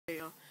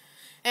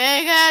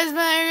Hey guys,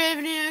 my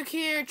Revenue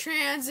here,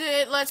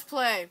 Transit, let's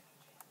play.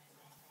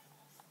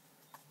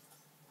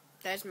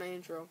 That's my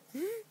intro.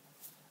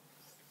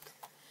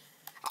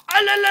 Ah,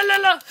 la, la,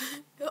 la,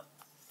 la.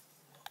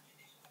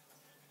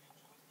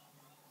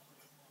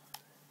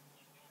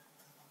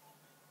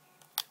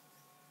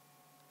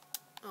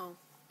 Oh,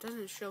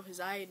 doesn't show his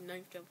eye at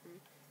night company.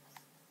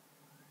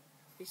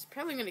 He's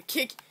probably gonna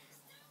kick.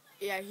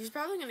 Yeah, he's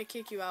probably gonna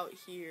kick you out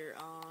here.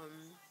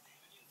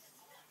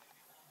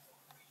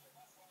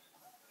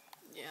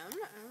 Yeah,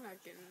 I'm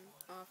not getting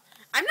off.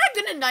 I'm not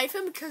gonna knife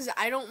him because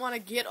I don't want to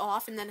get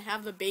off and then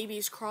have the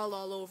babies crawl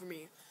all over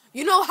me.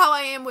 You know how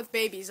I am with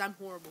babies. I'm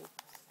horrible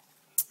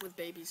with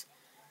babies.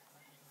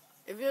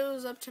 If it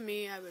was up to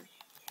me, I would.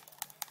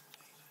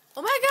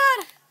 Oh my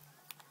god!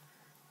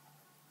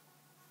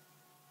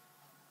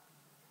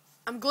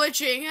 I'm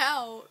glitching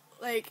out.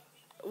 Like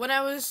when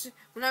I was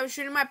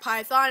shooting my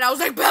python, I was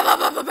like bam bam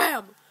bam bam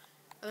bam.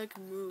 I like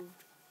moved.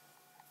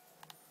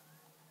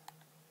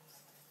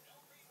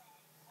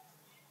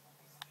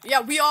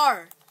 Yeah, we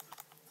are.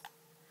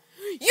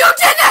 You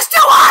did this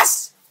to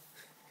us!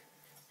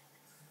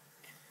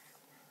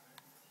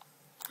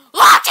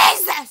 Oh,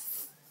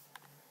 Jesus!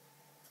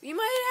 You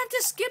might have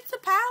to skip the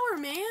power,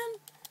 man.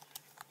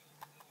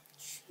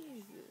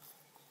 Jesus.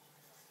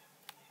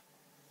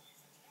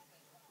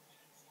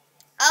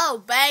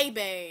 Oh,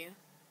 baby.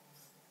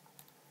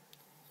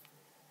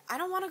 I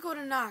don't want to go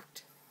to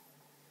Noct.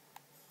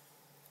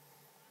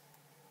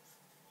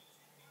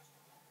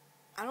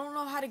 I don't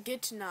know how to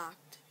get to Noct.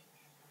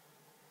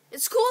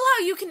 It's cool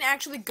how you can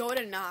actually go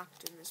to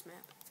Noct in this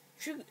map.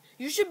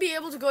 You should be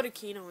able to go to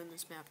Kino in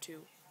this map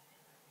too.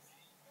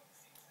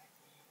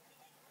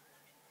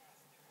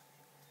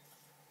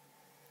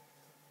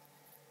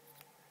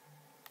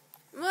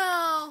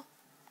 Well,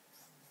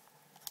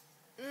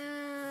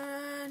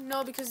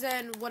 no, because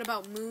then what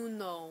about Moon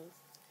though?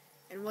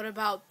 And what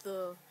about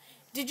the?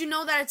 Did you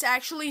know that it's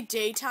actually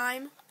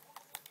daytime?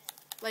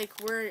 Like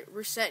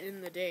we're set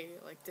in the day.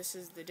 Like this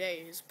is the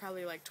day. It's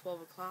probably like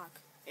 12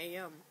 o'clock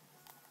a.m.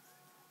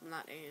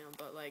 Not a.m.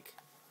 but like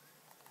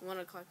 1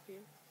 o'clock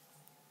p.m.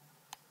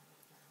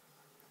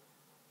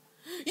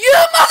 You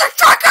mother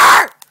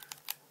trucker!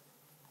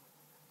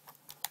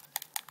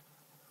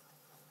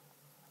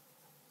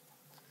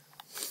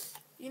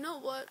 You know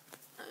what?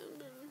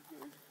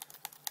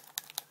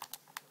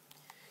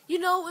 You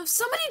know, if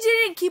somebody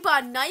didn't keep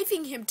on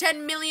knifing him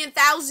 10 million,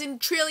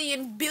 thousand,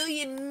 trillion,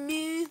 billion,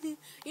 million,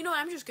 you know what?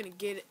 I'm just gonna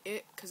get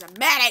it because I'm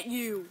mad at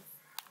you.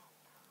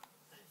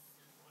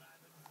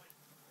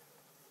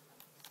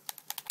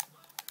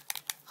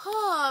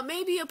 Huh,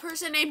 maybe a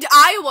person named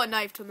Iowa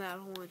knifed him that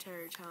whole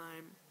entire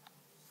time.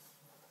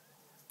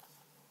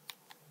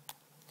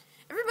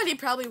 Everybody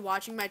probably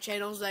watching my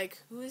channel is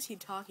like, who is he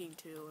talking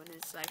to? And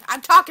it's like,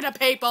 I'm talking to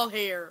people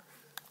here.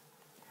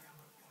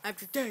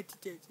 After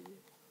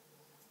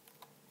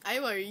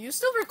Iowa, are you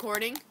still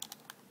recording?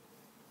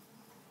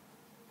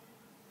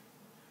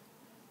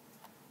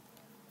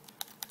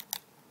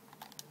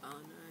 Oh,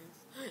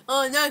 nice.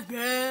 Oh, not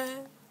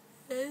bad.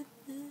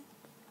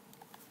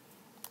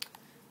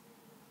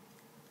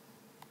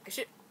 I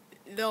should.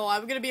 No,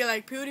 I'm gonna be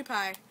like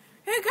PewDiePie.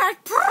 Hey guys,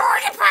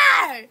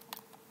 PewDiePie!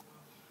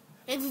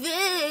 It's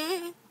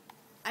this.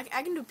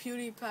 I can do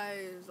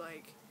PewDiePie's,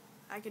 like,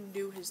 I can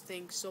do his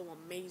thing so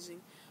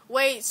amazing.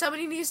 Wait,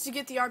 somebody needs to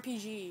get the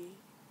RPG.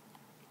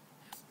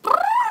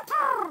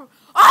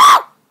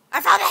 Oh!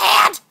 I found a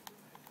hand!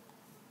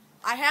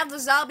 I have the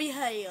zombie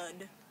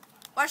hand.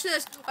 Watch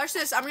this, watch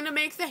this. I'm gonna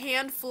make the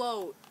hand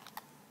float.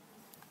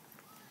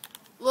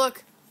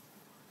 Look.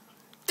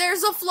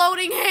 There's a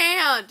floating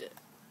hand!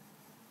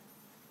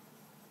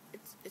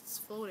 It's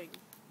floating.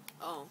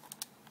 Oh.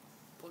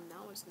 Well,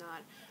 now it's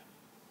not.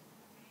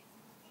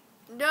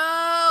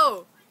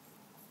 No!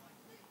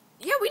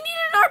 Yeah, we need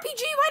an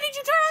RPG. Why did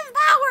you turn on the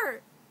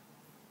power?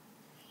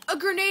 A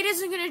grenade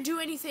isn't gonna do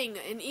anything.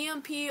 An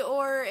EMP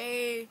or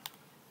a...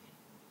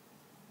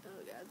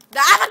 Oh, God. The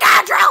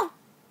Avogadro!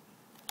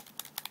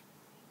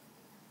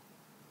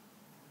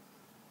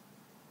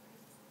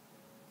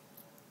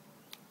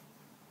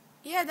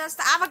 Yeah, that's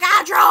the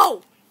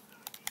Avogadro!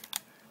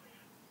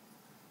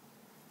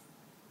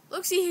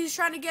 Look, see, he's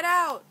trying to get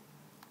out.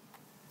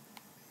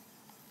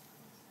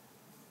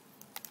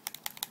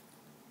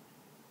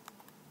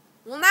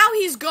 Well, now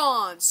he's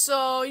gone,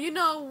 so you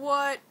know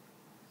what?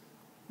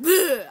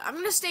 Blech. I'm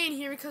gonna stay in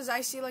here because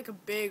I see like a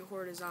big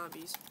horde of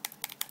zombies.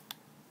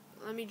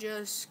 Let me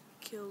just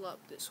kill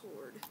up this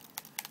horde.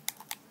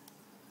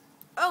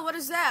 Oh, what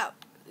is that?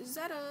 Is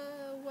that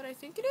what I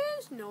think it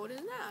is? No, it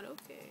is not.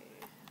 Okay.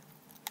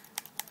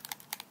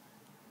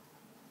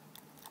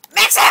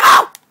 Max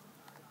ammo!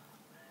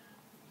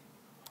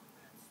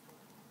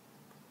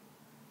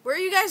 Where are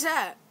you guys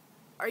at?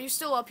 Are you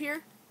still up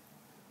here?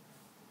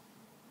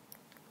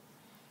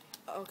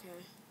 Okay.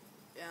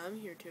 Yeah, I'm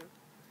here too.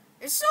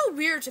 It's so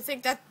weird to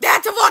think that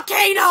that's a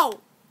volcano!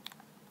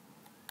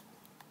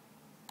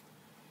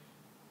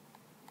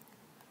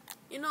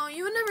 You know,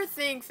 you would never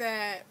think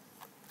that...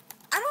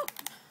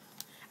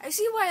 I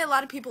see why a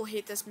lot of people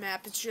hate this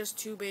map. It's just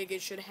too big.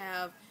 It should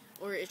have,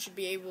 or it should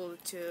be able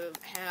to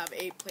have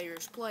 8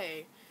 players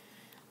play.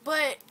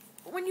 But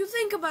when you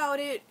think about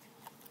it,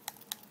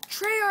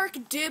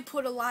 Treyarch did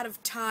put a lot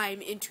of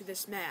time into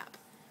this map.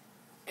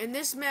 And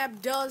this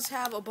map does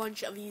have a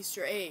bunch of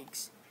Easter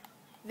eggs.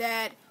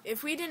 That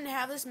if we didn't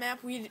have this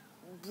map, we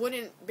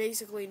wouldn't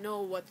basically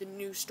know what the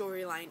new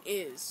storyline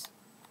is.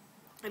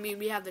 I mean,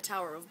 we have the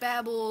Tower of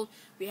Babel,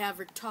 we have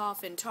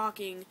Richtofen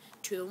talking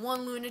to the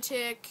one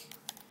lunatic.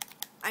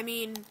 I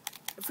mean,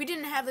 if we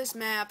didn't have this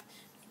map,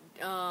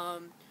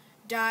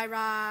 Die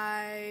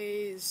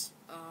Rise,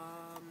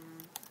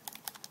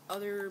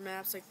 other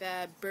maps like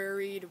that,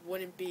 Buried,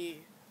 wouldn't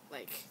be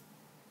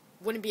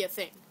a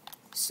thing.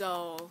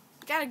 So,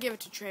 gotta give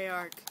it to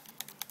Treyarch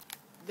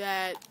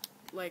that,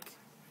 like,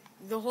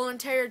 the whole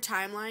entire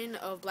timeline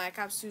of Black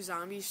Ops 2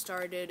 Zombies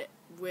started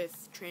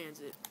with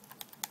Transit.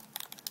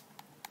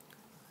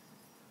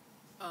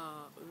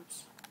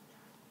 Oops.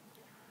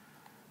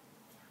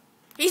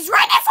 He's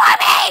running for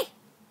me!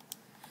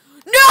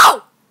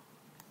 No!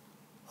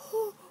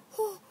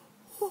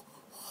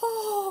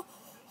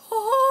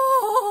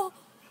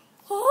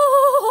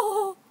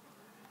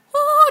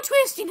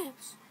 Twisty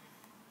nips.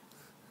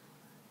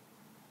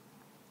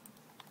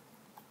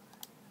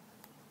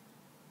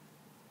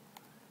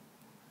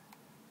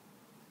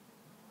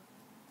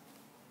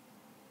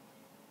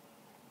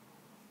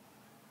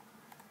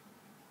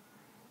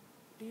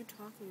 What are you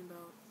talking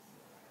about?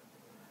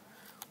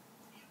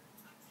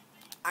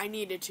 I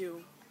needed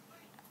to.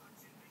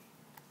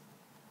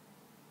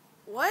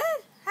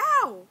 What?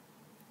 How?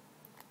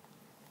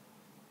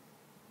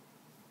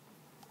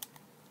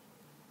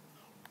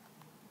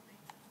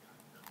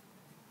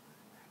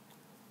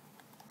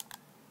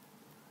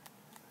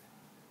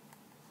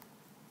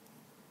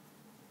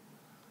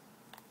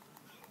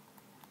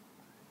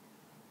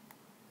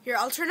 Here,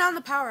 I'll turn on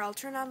the power.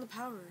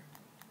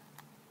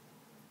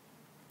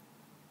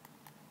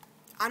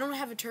 I don't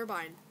have a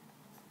turbine.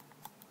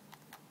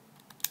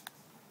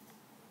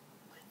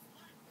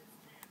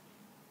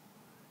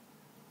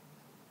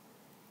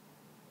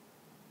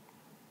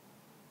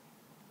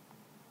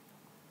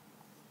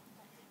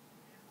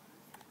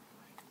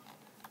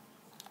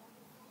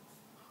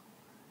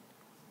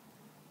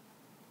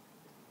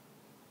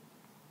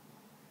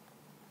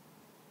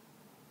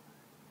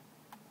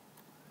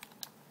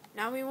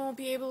 Now we won't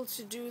be able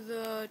to do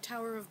the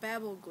Tower of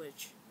Babel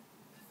glitch.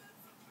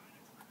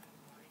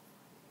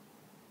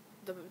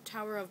 The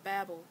Tower of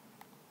Babel.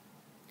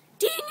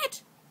 Dang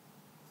it!